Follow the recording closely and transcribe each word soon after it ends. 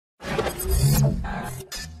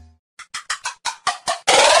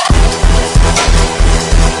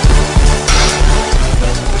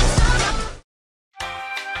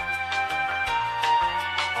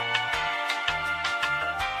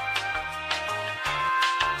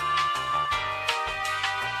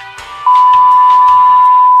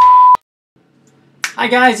Hi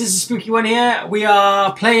guys, this is Spooky One here. We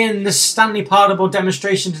are playing the Stanley Parable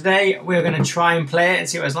demonstration today. We're going to try and play it and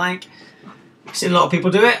see what it's like. I've seen a lot of people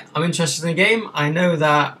do it. I'm interested in the game. I know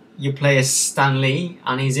that you play as Stanley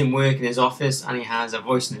and he's in work in his office and he has a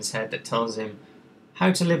voice in his head that tells him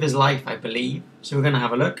how to live his life, I believe. So we're going to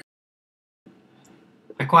have a look.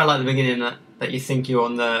 I quite like the beginning that you think you're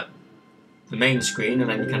on the main screen and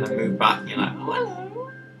then you kind of move back and you're like, oh, hello.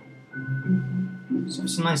 So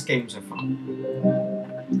it's a nice game so far.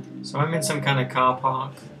 So I'm in some kind of car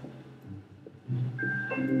park.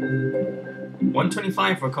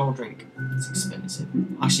 $1.25 for a cold drink. It's expensive.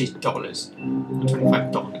 Actually, it's dollars.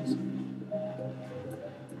 $125.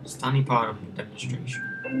 Stanley Parable demonstration.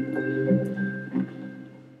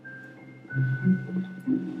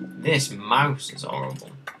 This mouse is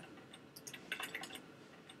horrible.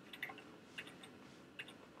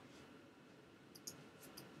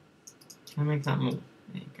 Can I make that more?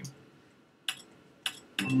 There you go.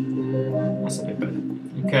 That's a bit better.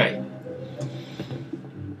 Okay.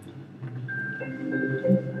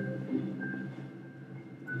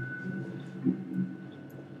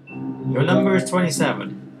 Your number is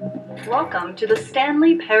 27. Welcome to the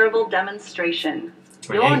Stanley Parable demonstration.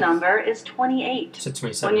 28. Your number is 28. So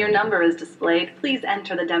 27. When your number is displayed, please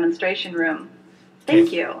enter the demonstration room.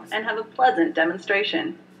 Thank you, and have a pleasant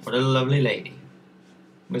demonstration. What a lovely lady.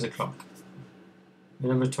 Where's the clock? Your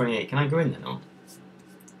number is 28. Can I go in there now?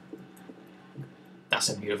 That's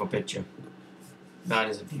a beautiful picture. That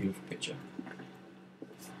is a beautiful picture.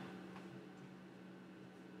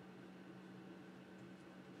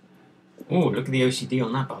 Oh, look at the OCD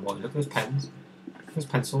on that bad boy. Look at those pens. Look at those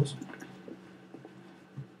pencils.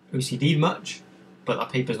 OCD much, but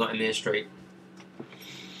that paper's not in there straight.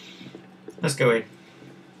 Let's go in.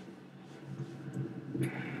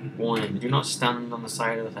 Warning, do not stand on the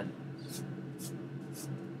side of the fence.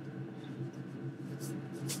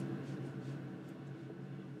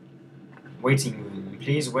 Waiting room.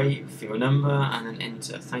 Please wait for your number and then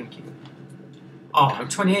enter. Thank you. Oh, I'm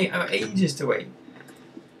 28. I have ages to wait.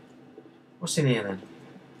 What's in here then?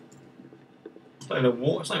 It's like the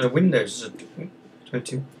wall. It's like the windows. It's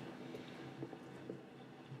 22.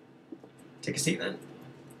 Take a seat then.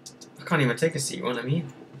 I can't even take a seat. Won't let me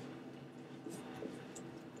in.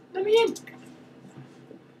 Let me in.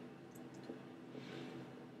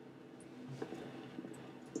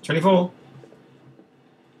 $24.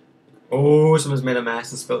 Oh, someone's made a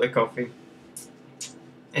mess and spilled their coffee.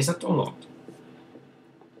 Is that door locked?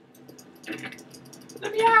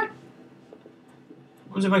 Let me out!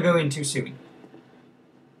 What if I go in too soon?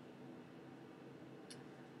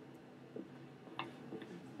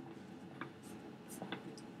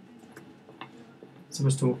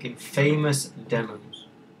 Someone's talking famous demos.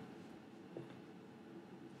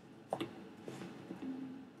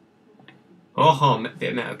 Oh, bit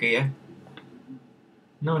of Metal Gear.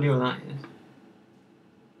 No idea what that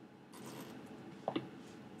is.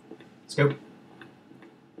 Let's go.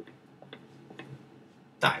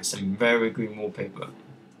 That is some very green wallpaper.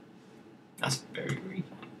 That's very green.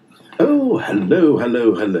 Oh, hello,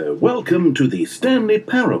 hello, hello. Welcome to the Stanley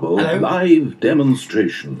Parable live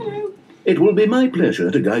demonstration. Hello. It will be my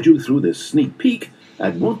pleasure to guide you through this sneak peek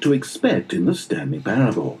at what to expect in the Stanley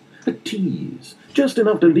Parable. A tease, just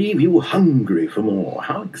enough to leave you hungry for more.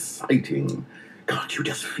 How exciting. Can't you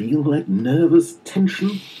just feel that nervous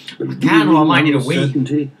tension? The Can, or I might need a wee.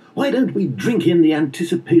 uncertainty? Why don't we drink in the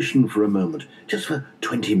anticipation for a moment, just for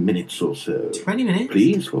 20 minutes or so? 20 minutes?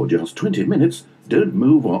 Please, for just 20 minutes, don't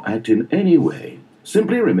move or act in any way.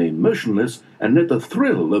 Simply remain motionless and let the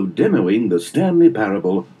thrill of demoing the Stanley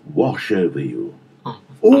Parable wash over you.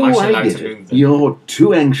 Oh, I get it. You're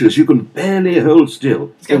too anxious. You can barely hold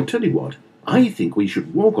still. I'll tell you what. I think we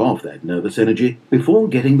should walk off that nervous energy before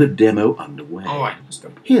getting the demo underway. Alright, let's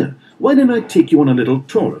go. Here, why don't I take you on a little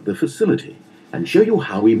tour of the facility and show you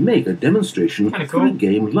how we make a demonstration for a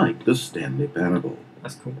game like the Stanley Parable.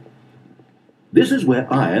 That's cool. This is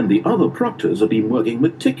where I and the other proctors have been working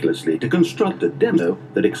meticulously to construct a demo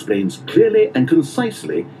that explains clearly and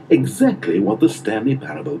concisely exactly what the Stanley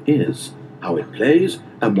Parable is, how it plays,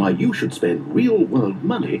 and why you should spend real-world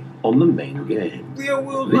money on the main game.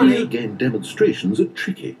 Real-world Video money? game demonstrations are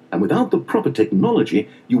tricky, and without the proper technology,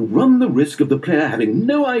 you run the risk of the player having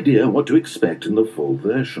no idea what to expect in the full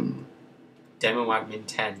version. Demo admin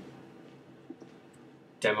 10.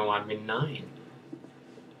 Demo admin 9.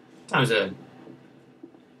 Time's it?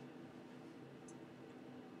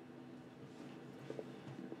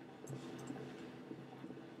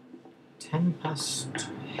 10 past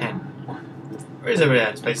 10. Where is everybody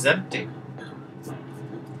at? This place is empty.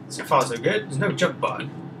 So far so good. There's no jump button.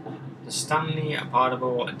 The Stanley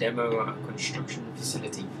Portable Demo Construction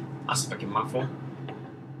Facility. That's a fucking mouthful.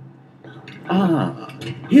 Ah,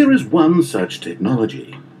 here is one such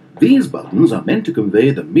technology. These buttons are meant to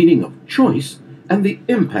convey the meaning of choice and the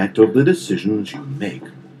impact of the decisions you make.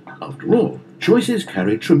 After all, choices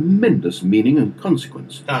carry tremendous meaning and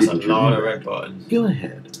consequence. That's a Didn't you lot know? of red buttons. Go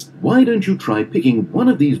ahead. Why don't you try picking one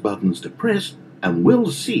of these buttons to press, and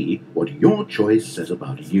we'll see what your choice says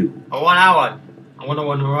about you. I want that one. I want the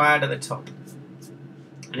one right at the top.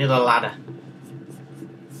 I need a ladder.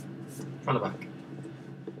 Front or back.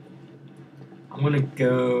 I'm gonna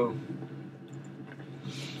go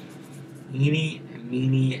eeny,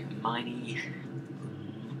 meeny, miny.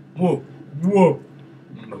 Whoa, whoa.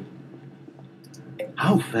 No.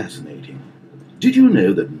 How fascinating. Did you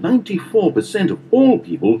know that 94% of all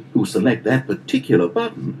people who select that particular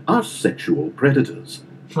button are sexual predators?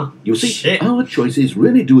 Huh. You see, Shit. our choices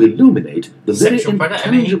really do illuminate the Sexual very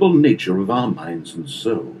predator, intangible nature of our minds and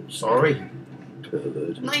souls. Sorry.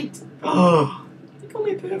 Pervert. Night. Oh, you call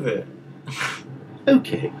me a pervert.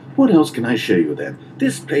 Okay, what else can I show you then?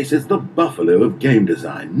 This place is the buffalo of game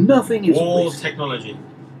design. Nothing is Wall wasted. technology.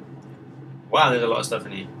 Wow, there's a lot of stuff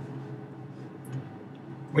in here.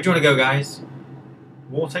 Where do you want to go, guys?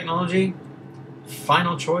 War technology,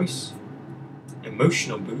 final choice,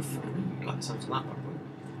 emotional booth. I like the sounds of that, by the way.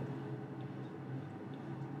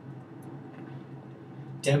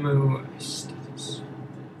 Demo status.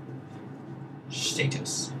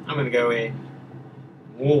 Status. I'm going to go with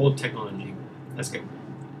war technology. Let's go.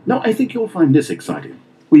 Now, I think you'll find this exciting.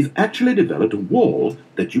 We've actually developed a wall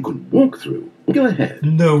that you can walk through. Go ahead.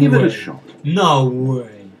 No Give it way. a shot. No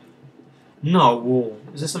way. No wall.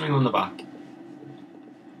 Is there something on the back?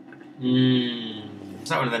 Is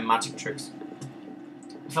that one of them magic tricks?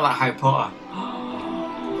 I feel like Harry Potter.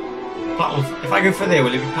 Platform. If I go for there,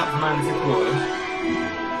 will it be platform 9 and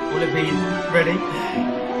 3/4? Will it be ready?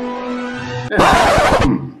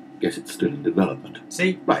 Guess it's still in development.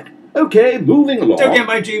 See? Right. Okay, moving along. Don't get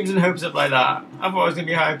my dreams and hopes up like that. I thought it was going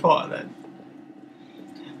to be Harry Potter then.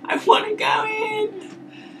 I want to go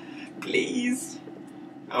in! Please.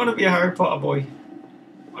 I want to be a Harry Potter boy.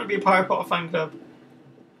 I want to be a Harry Potter fan club.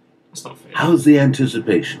 That's not fair. How's the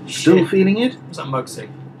anticipation? Still Shit. feeling it? What's that mug say?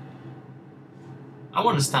 I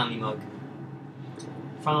want a Stanley mug.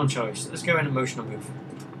 Final choice. Let's go in emotional booth.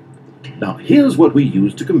 Now, here's what we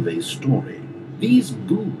use to convey story. These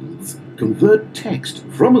booths convert text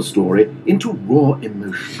from a story into raw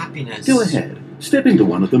emotion. Happiness. Go ahead, step into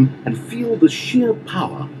one of them and feel the sheer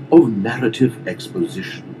power of narrative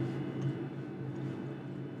exposition.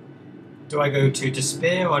 Do I go to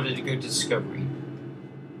despair or did I go to discovery?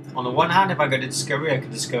 On the one hand, if I go to discovery, I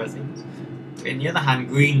can discover things. But in the other hand,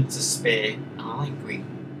 green is despair, and I like green.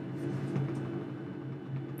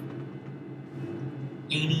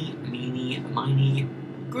 Eeny, meeny, miny,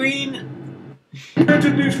 green. Where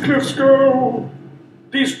did these cliffs go?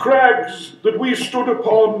 These crags that we stood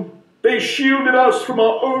upon, they shielded us from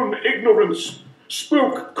our own ignorance,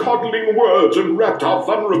 spoke coddling words and wrapped our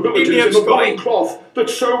vulnerabilities in the woollen cloth that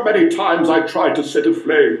so many times I tried to set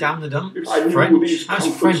aflame. Down the dump. If I knew French. these How's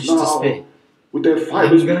comforts French now, despair? would their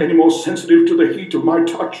fibers be Anger? any more sensitive to the heat of my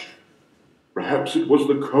touch? Perhaps it was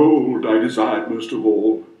the cold I desired most of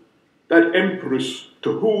all, that empress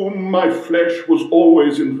to whom my flesh was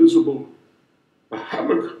always invisible. A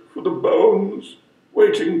hammock for the bones,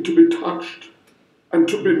 waiting to be touched and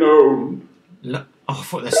to be known. Oh, I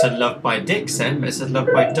thought they said loved by dicks then, but it said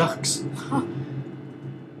loved by ducks. Huh.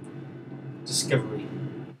 Discovery.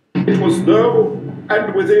 It was though,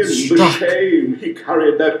 and within Struck. the shame he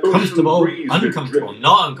carried that ocean Comfortable, breeze uncomfortable, that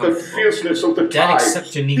not the uncomfortable. fierceness of the Dead tides,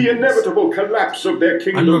 except your knees. the inevitable collapse of their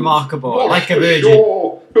kingdoms, Unremarkable, washed like a virgin.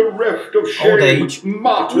 ashore, bereft of shame, age.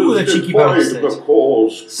 martyrs Ooh, the cheeky devoid bastard. of the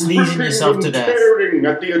cause, Sleazing ripping yourself and to death. tearing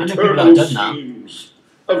at the I know people eternal have done that. seams.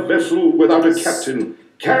 A vessel without a captain,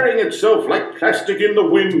 carrying itself like plastic in the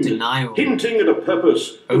wind, Denial. hinting at a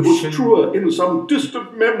purpose that Ocean. was truer in some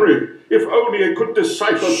distant memory, if only it could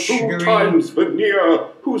decipher through Sugary. time's veneer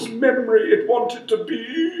whose memory it wanted to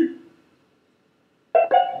be.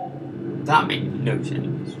 That made no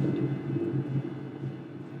sense.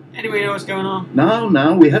 Anybody know what's going on?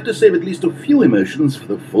 Now, we have to save at least a few emotions for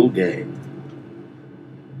the full game.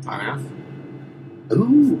 Fair enough.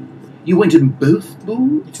 Oh, you went in both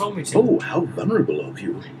booths? You told me to. Oh, how vulnerable of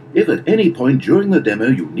you. If at any point during the demo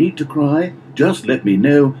you need to cry, just let me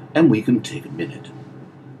know and we can take a minute.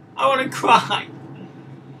 I want to cry.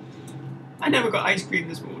 I never got ice cream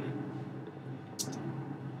this morning.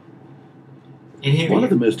 One of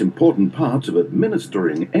the most important parts of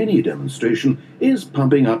administering any demonstration is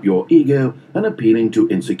pumping up your ego and appealing to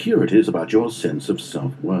insecurities about your sense of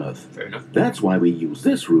self-worth. Fair enough. That's why we use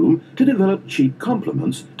this room to develop cheap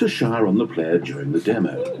compliments to shower on the player during the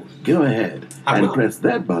demo. Go ahead and press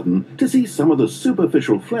that button to see some of the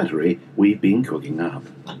superficial flattery we've been cooking up.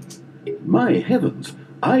 My heavens,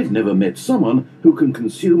 I've never met someone who can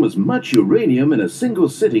consume as much uranium in a single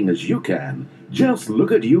sitting as you can. Just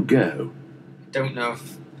look at you go. Don't know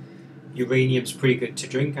if uranium's pretty good to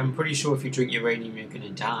drink. I'm pretty sure if you drink uranium you're going to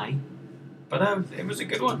die. But it was a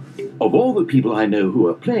good one. Of all the people I know who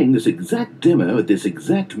are playing this exact demo at this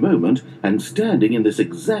exact moment and standing in this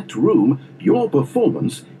exact room, your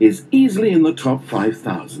performance is easily in the top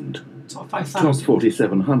 5,000. Top 5,000? Top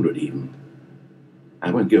 4,700 even.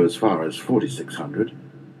 I won't go as far as 4,600.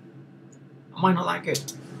 Am I not that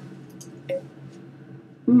good?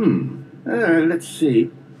 Let's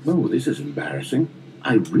see. Oh, this is embarrassing.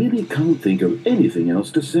 I really can't think of anything else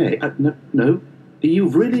to say. No,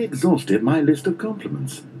 you've really exhausted my list of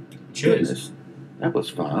compliments. Cheers. Goodness, that was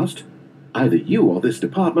fast. Either you or this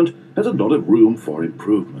department has a lot of room for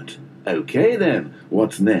improvement. Okay then,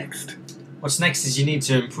 what's next? What's next is you need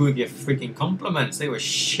to improve your freaking compliments. They were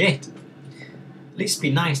shit. At least be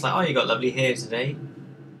nice, like, oh, you got lovely hair today.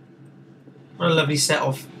 What a lovely set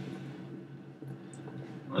of...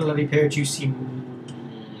 What a lovely pair of juicy...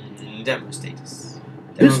 demo status.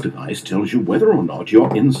 This device tells you whether or not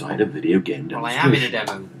you're inside a video game demonstration. Well, I am in a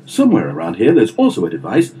demo. Somewhere around here there's also a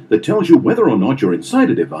device that tells you whether or not you're inside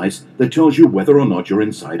a device that tells you whether or not you're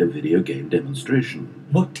inside a video game demonstration.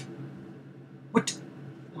 What? What?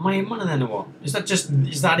 Am I in one of them or what? Is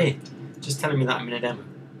that it? Just telling me that I'm in a demo.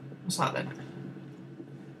 What's that then?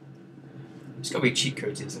 It's got to be cheat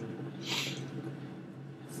codes, isn't it?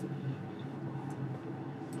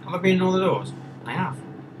 Have I been in all the doors? I have.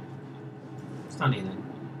 Stanley then.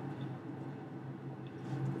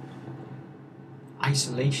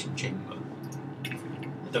 Isolation chamber.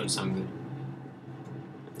 That don't sound good.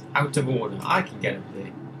 Out of order. I can get up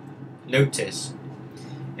there. Notice.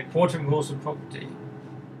 Important rules of property.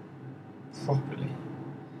 Properly.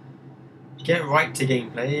 Get right to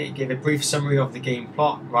gameplay. Give a brief summary of the game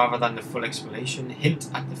plot rather than the full explanation. Hint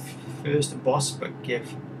at the first boss but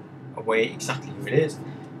give away exactly who it is.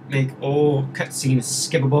 Make all cutscenes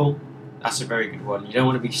skippable. That's a very good one. You don't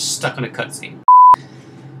want to be stuck on a cutscene.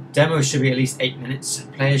 Demo should be at least 8 minutes.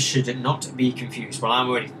 Players should not be confused. Well, I'm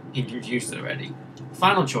already confused already.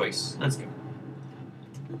 Final choice. Let's go.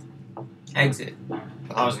 Exit. Well,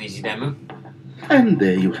 that was an easy demo. And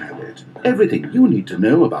there you have it. Everything you need to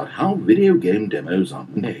know about how video game demos are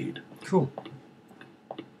made. Cool.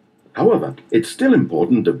 However, it's still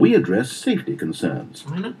important that we address safety concerns.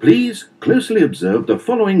 I know. Please closely observe the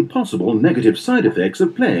following possible negative side effects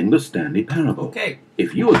of playing the Stanley Parable. Okay.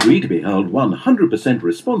 If you agree to be held 100%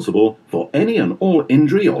 responsible for any and all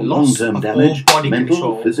injury or long-term damage,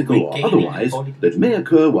 mental, physical or otherwise, that may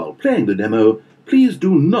occur while playing the demo, please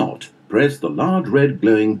do not press the large red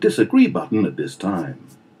glowing disagree button at this time.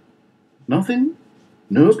 Nothing?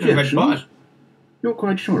 No objections? You're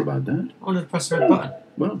quite sure about that? I wanted to press the red button.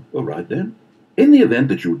 Well, all right then. In the event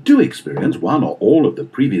that you do experience one or all of the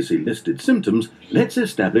previously listed symptoms, let's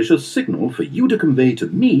establish a signal for you to convey to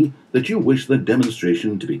me that you wish the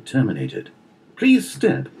demonstration to be terminated. Please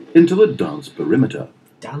step into the dance perimeter.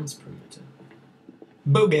 Dance perimeter?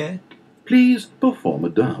 Boogie. Please perform a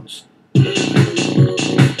dance.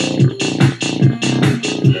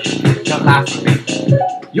 Don't laugh at me.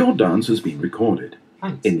 Your dance has been recorded.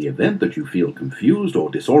 Thanks. In the event that you feel confused or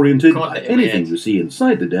disoriented by anything you see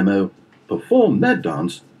inside the demo, perform that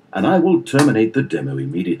dance, and I will terminate the demo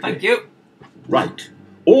immediately. Thank you. Right.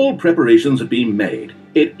 All preparations have been made.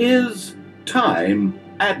 It is time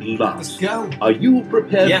at last. Let's go. Are you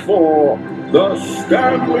prepared Yeah. for the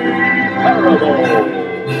Stanley Parable?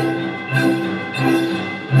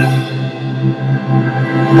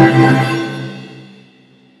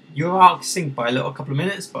 You're out of sync by a little couple of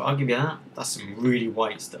minutes, but I'll give you that. That's some really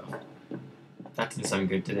white stuff. That didn't sound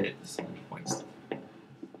good, did it? Some white stuff.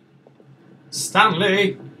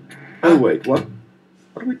 Stanley! Oh, wait, what?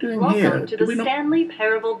 What are we doing here? Welcome to the Stanley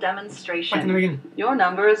Parable demonstration. Back in the beginning. Your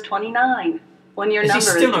number is 29. When your Is he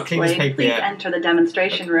number still is not clean his displayed, paper please yet? enter the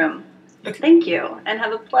demonstration room. Look. Thank you, and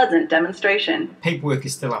have a pleasant demonstration. Paperwork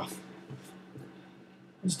is still off.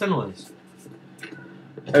 Who's done all this?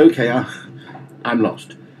 Okay, I'm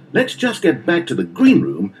lost. Let's just get back to the green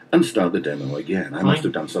room and start the demo again. I must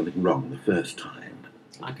have done something wrong the first time.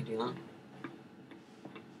 I can do that.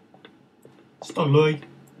 Stanley.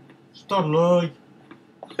 Stanley.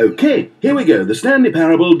 Okay, here we go. The Stanley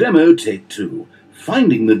Parable demo, take 2.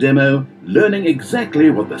 finding the demo, learning exactly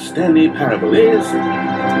what the Stanley Parable is.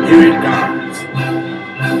 Here it comes.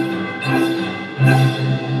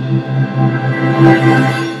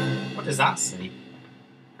 What does that say?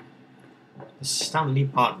 The Stanley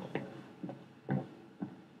Parable.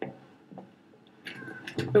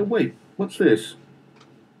 Oh wait, what's this?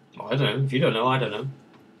 Oh, I don't know. If you don't know, I don't know.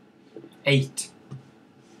 8.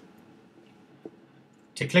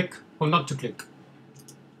 To click or not to click?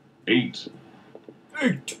 8.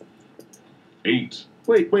 8. 8.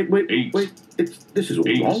 Wait. Eight. This is all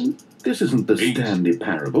Eight. wrong. This isn't the Eight. Stanley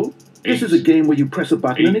Parable. This Eight. is a game where you press a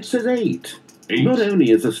button and Eight. it says 8. 8. Not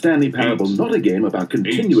only is the Stanley Parable Eight. not a game about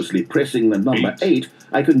continuously pressing the number 8,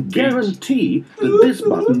 I can Eight. guarantee that this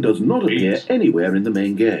button does not appear Eight. anywhere in the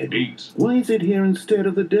main game. 8. Why is it here instead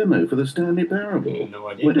of the demo for the Stanley Parable? No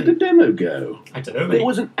idea. Where did the demo go? I don't know, There mate.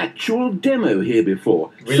 was an actual demo here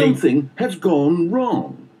before. Really? Something has gone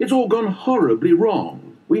wrong. It's all gone horribly wrong.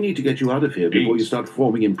 We need to get you out of here before 8. you start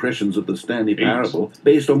forming impressions of the Stanley 8. Parable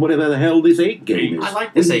based on whatever the hell this 8 game 8. is. I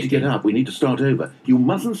like this we 8 need to get game. up. We need to start over. You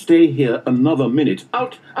mustn't stay here another minute.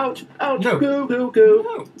 Out! No. Go!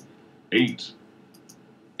 No. 8.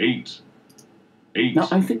 8. 8. Now,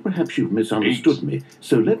 I think perhaps you've misunderstood 8. me,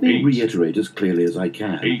 so let me 8. reiterate as clearly as I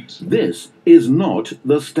can. 8. This is not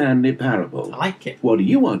the Stanley Parable. I like it. What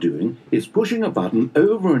you are doing is pushing a button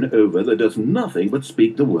over and over that does nothing but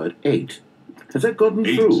speak the word 8. Has that gotten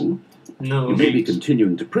 8. through? No. You may be 8.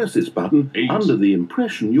 continuing to press this button 8. under the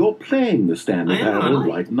impression you're playing the Stanley I am, Parable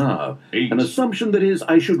aren't I? right now. 8. An assumption that is,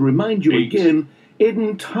 I should remind you 8. again,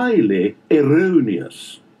 entirely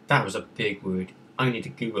erroneous. That was a big word. I need to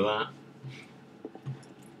Google that.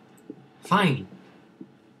 Fine.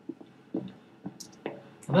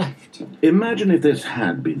 Left. Imagine if this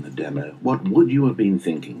had been the demo. What would you have been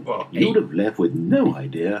thinking? What, You'd 8? have left with no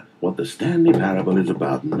idea what the Stanley Parable is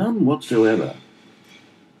about. None whatsoever.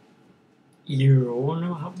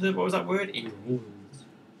 What was that word? Eons.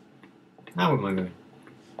 Now where am I going?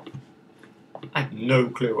 I have no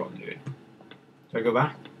clue what I'm doing. Do I go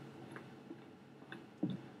back?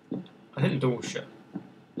 I think the door's shut.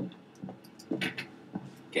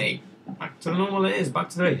 Okay, back to the normal it is, back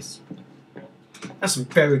to the base. That's some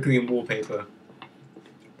very green wallpaper.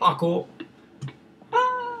 Parkour.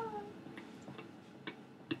 Ah.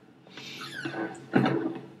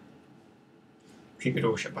 Keep the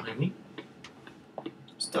door shut behind me.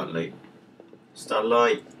 Stanley.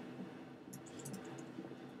 Stanley.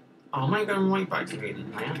 Oh, am I going right back to the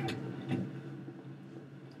beginning now?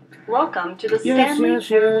 Welcome to the Yes,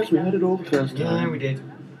 Stanley we had it all the first Yeah, time. we did.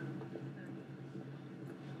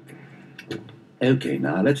 Okay,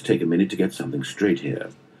 now let's take a minute to get something straight here.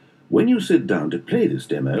 When you sit down to play this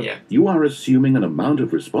demo, Yeah. you are assuming an amount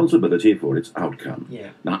of responsibility for its outcome.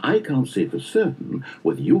 Yeah. Now, I can't say for certain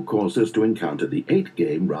whether you caused us to encounter the 8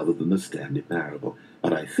 game rather than the Stanley Parable,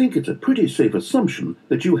 but I think it's a pretty safe assumption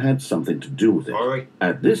that you had something to do with it. Sorry.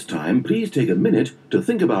 At this time, please take a minute to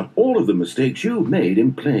think about all of the mistakes you've made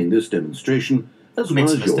in playing this demonstration, as Made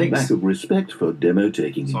well some as your mistakes. lack of respect for demo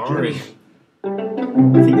taking in Sorry. general.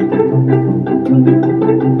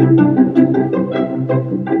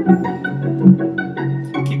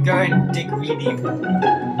 Keep going, dig really deep.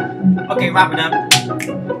 Okay, wrap it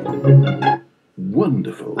up.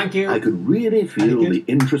 Wonderful. Thank you. I could really feel Very the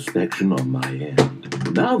introspection on my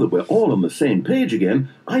end. Now that we're all on the same page again,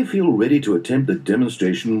 I feel ready to attempt the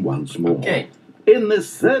demonstration once more. Okay. In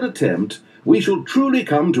this third attempt, we shall truly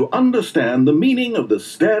come to understand the meaning of the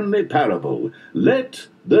Stanley Parable. Let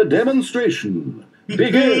the demonstration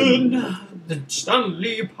begin. The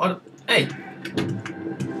Stanley Parable. Hey.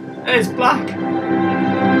 It's black.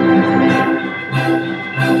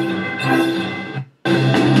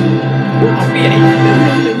 I'll be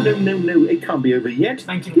eight. No, it can't be over yet.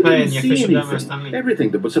 Thank you for You playing didn't the see official demo, anything. Stanley.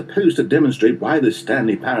 Everything that was supposed to demonstrate why the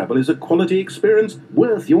Stanley Parable is a quality experience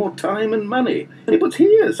worth your time and money. It was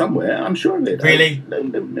here somewhere, I'm sure of it. Really?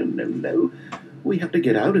 No. We have to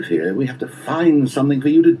get out of here. We have to find something for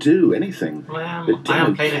you to do, anything. Well, I The am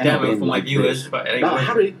demo playing a cannot demo end for my like viewers, this. but it ain't Now,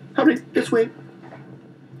 working. hurry, this way.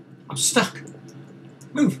 I'm stuck.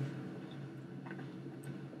 Move.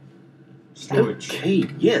 Storage. Okay,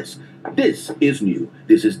 yes. This is new.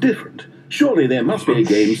 This is different. Surely there must be a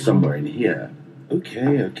game somewhere in here.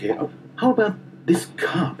 Okay. Oh, how about this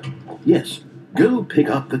cup? Yes, go pick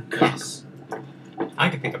up the cup. Yes. I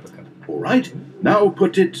can pick up a cup. All right. Now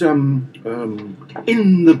put it, in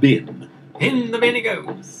the bin. In the bin it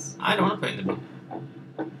goes. I don't want to put it in the bin.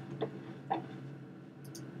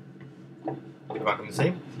 Put it back on the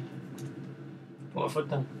table. Put a foot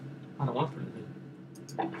down. I don't want to put it in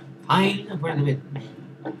the bin. Fine, I'll put it in the bin.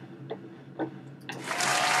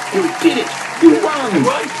 You did it! You won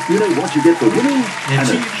won! You know what you get for winning? An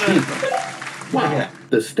achievement. Wow, Yeah.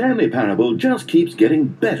 the Stanley Parable just keeps getting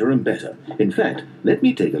better and better. In fact, let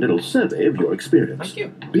me take a little survey of your experience. Thank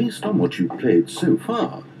you. Based on what you've played so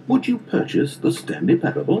far, would you purchase the Stanley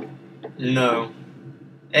Parable? No.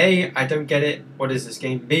 A, I don't get it. What is this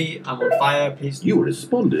game? B, I'm on fire, please. You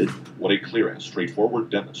responded, What a clear and straightforward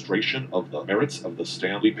demonstration of the merits of the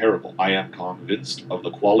Stanley Parable. I am convinced of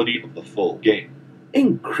the quality of the full game.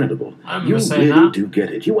 incredible. I'm You gonna say really that. do get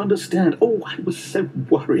it. You understand. Oh, I was so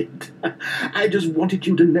worried. I just wanted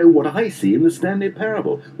you to know what I see in the Stanley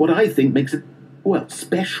Parable. What I think makes it, well,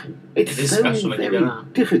 special. It's It is so special, I give you very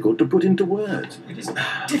that. difficult to put into words. It is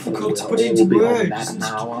difficult to We're put all into beyond words. that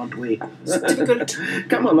now, aren't we? It's difficult.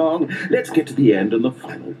 Come along. Let's get to the end and the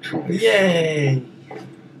final choice. Yay!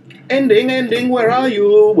 Ending, where are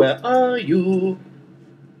you? Where are you?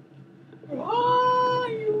 Where are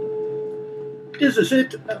you? Is this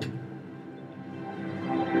it?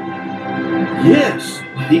 Yes,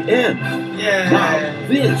 the end. Now, Yeah.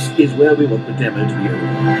 this is where we want the demo to be over.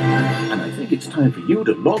 And I think it's time for you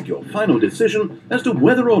to log your final decision as to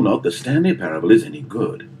whether or not the Stanley Parable is any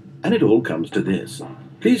good. And it all comes to this.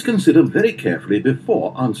 Please consider very carefully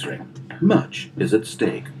before answering. Much is at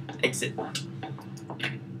stake. Exit.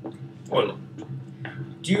 Well,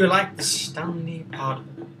 do you like the Stanley Parable?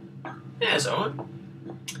 Yeah, it's alright.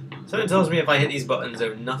 Something tells me if I hit these buttons,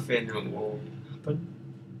 though, nothing will happen.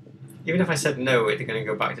 Even if I said no, it's going to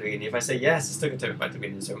go back to the beginning. If I say yes, it's still going to take me back to the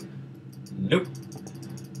beginning. So, nope.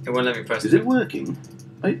 It won't let me press Is it working?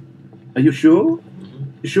 Are you sure?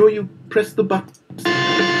 You sure you pressed the button?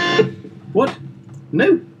 What?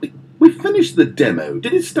 No, we finished the demo.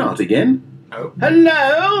 Did it start again? Oh.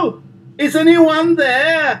 Hello? Is anyone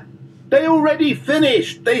there? They already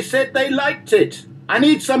finished. They said they liked it. I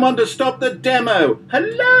need someone to stop the demo.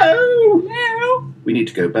 Hello? No. We need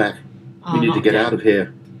to go back. Oh, We need to not get yet. out of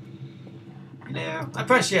here. No. I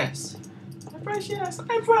press yes. I press yes.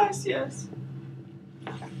 I press yes.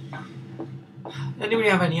 Anybody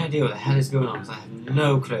have any idea what the hell is going on? 'Cause I have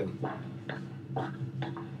no clue.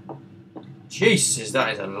 Jesus,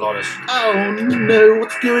 that is a lot of... Oh no,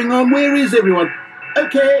 what's going on? Where is everyone?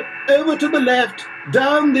 Okay, over to the left.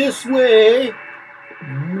 Down this way.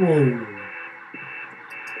 Whoa.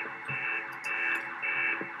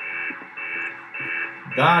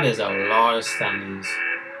 That is a lot of Stanleys.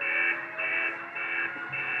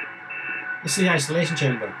 This is the isolation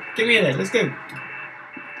chamber. Give me it, let's go.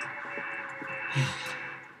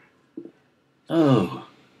 Oh,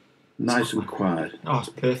 nice and quiet. Oh, it's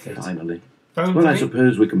perfect. Finally. Phone Well, for I me?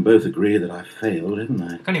 suppose we can both agree that I failed, didn't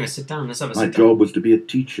I? I can't even sit down. Let's have a My sit job was to be a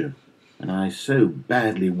teacher, and I so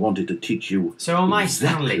badly wanted to teach you So am I,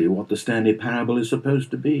 exactly Stanley. what the Stanley Parable is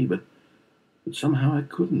supposed to be, but somehow I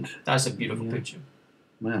couldn't. That's a beautiful picture.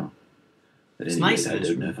 Well, at It's any nice rate, I in this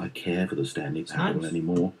don't know room. if I care for the Stanley Parable nice.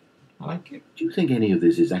 anymore. I like it. Do you think any of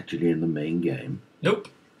this is actually in the main game? Nope.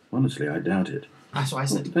 Honestly, I doubt it. That's what I What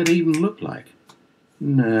said. did that even look like?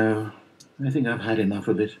 No, I think I've had enough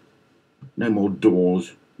of it. No more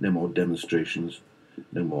doors, no more demonstrations,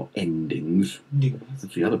 no more endings.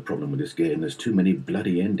 That's the other problem with this game. There's too many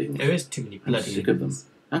bloody endings. There is too many I'm bloody sick of them. endings.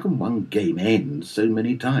 How come one game ends so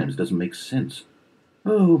many times? Doesn't make sense.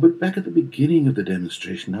 Oh, but back at the beginning of the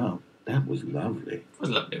demonstration now, that was lovely. It was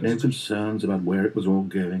lovely. No concerns about where it was all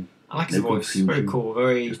going. I like his no voice. Very confusion. cool.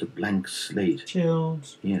 Very Just a blank slate.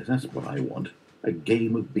 chilled. Yes, that's what I want. A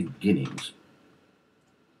game of beginnings.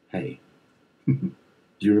 Hey, do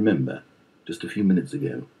you remember, just a few minutes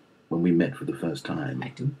ago, when we met for the first time, I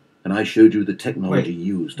do. and I showed you the technology Wait,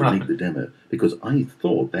 used to what make the demo, because I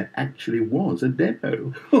thought there actually was a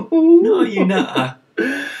demo. No, you nutter.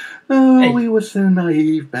 Oh, Hey. we were so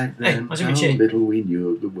naive back Hey, then. what's How your chin? little we knew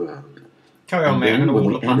of the world. Carry on, And mate. I'm then going when to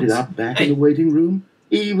we wall the ended planets. up back Hey. in the waiting room,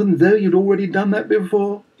 even though you'd already done that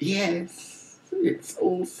before, yes, it's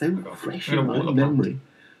all so fresh I'm in gonna my wall the memory.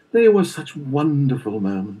 They were such wonderful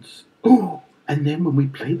moments. Oh, and then when we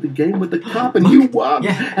played the game with the cup and you won,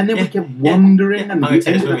 Yeah, and then yeah, we kept wandering and Oh, we it's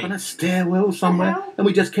ended up really- on a stairwell somewhere, hell? and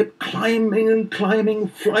we just kept climbing and climbing,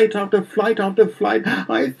 flight after flight after flight.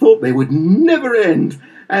 I thought they would never end.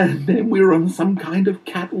 And then we were on some kind of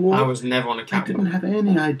catwalk. I was never on a I catwalk. didn't have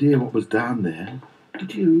any idea what was down there.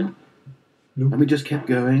 Did you? Nope. And we just kept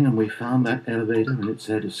going, and we found that elevator, and it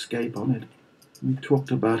said escape on it. We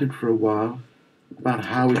talked about it for a while, about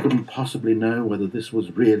how we couldn't possibly know whether this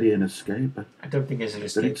was really an escape, but I don't think it's an that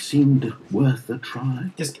escape. it seemed worth a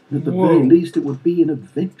try. Just At the whoa. very least, it would be an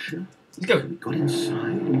adventure. Let's go. So we got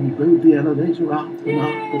inside, and we rode the elevator up and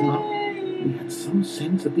up and up. We had some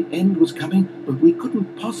sense that the end was coming, but we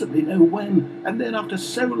couldn't possibly know when. And then after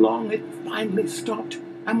so long, it finally stopped.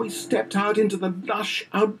 and we stepped out into the lush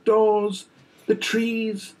outdoors, the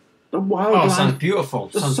trees, the Oh, wildlife, sounds beautiful.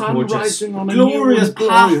 the Sounds sun gorgeous. rising on a Glorious new and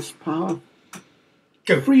glorious path.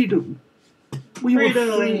 Go. Freedom. We were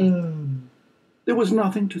free. Freedom. There was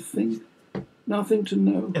nothing to think, nothing to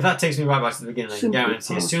know. If that takes me right back to the beginning, I can Simple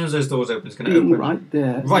guarantee as path. soon as those doors open, it's going to Being open right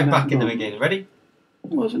there, right that back in the moment. beginning. Ready?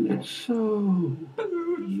 Wasn't it so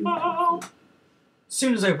beautiful? As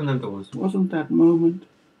soon as I open them doors. Wasn't that moment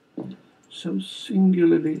so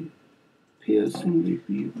singularly, piercingly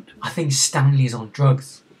beautiful? I think Stanley's on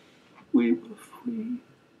drugs. We were free.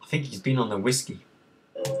 I think he's been on the whiskey.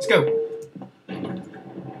 Let's go.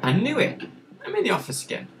 I knew it. I'm in the office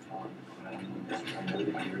again.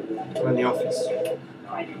 We're in the office.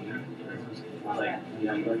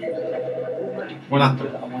 What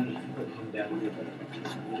happened?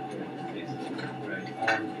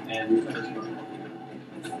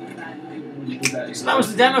 So that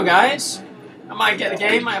was the demo, guys. I might get the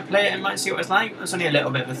game, might play it, and might see what it's like. It's only a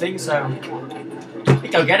little bit of a thing, so I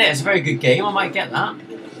think I'll get it. It's a very good game. I might get that.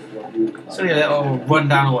 It's only a little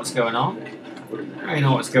rundown of what's going on. I don't really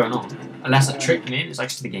know what's going on, unless it tricked me. It's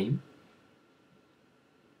actually the game.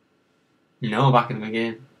 No, back in the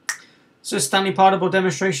beginning. So Stanley Parable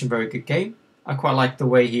Demonstration, very good game. I quite like the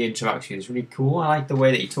way he interacts with you. It's really cool. I like the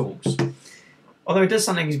way that he talks. Although it does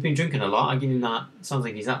sound like he's been drinking a lot. I'll give him that. It sounds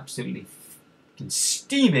like he's absolutely fucking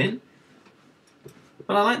steaming.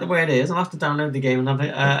 But I like the way it is. I'll have to download the game and have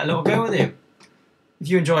a little go with you. If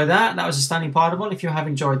you enjoyed that, that was a Stanley Parable. If you have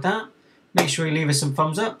enjoyed that, make sure you leave us some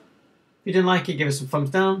thumbs up. If you didn't like it, give us some thumbs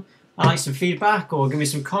down. I'd like some feedback or give me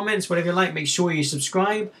some comments, whatever you like. Make sure you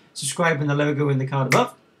subscribe. Subscribe in the logo in the card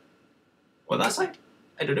above. What did that say?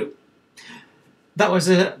 I don't know. That was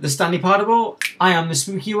the Stanley Parable. I am the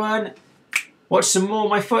Spooky One. Watch some more of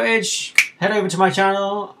my footage. Head over to my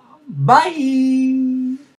channel. Bye!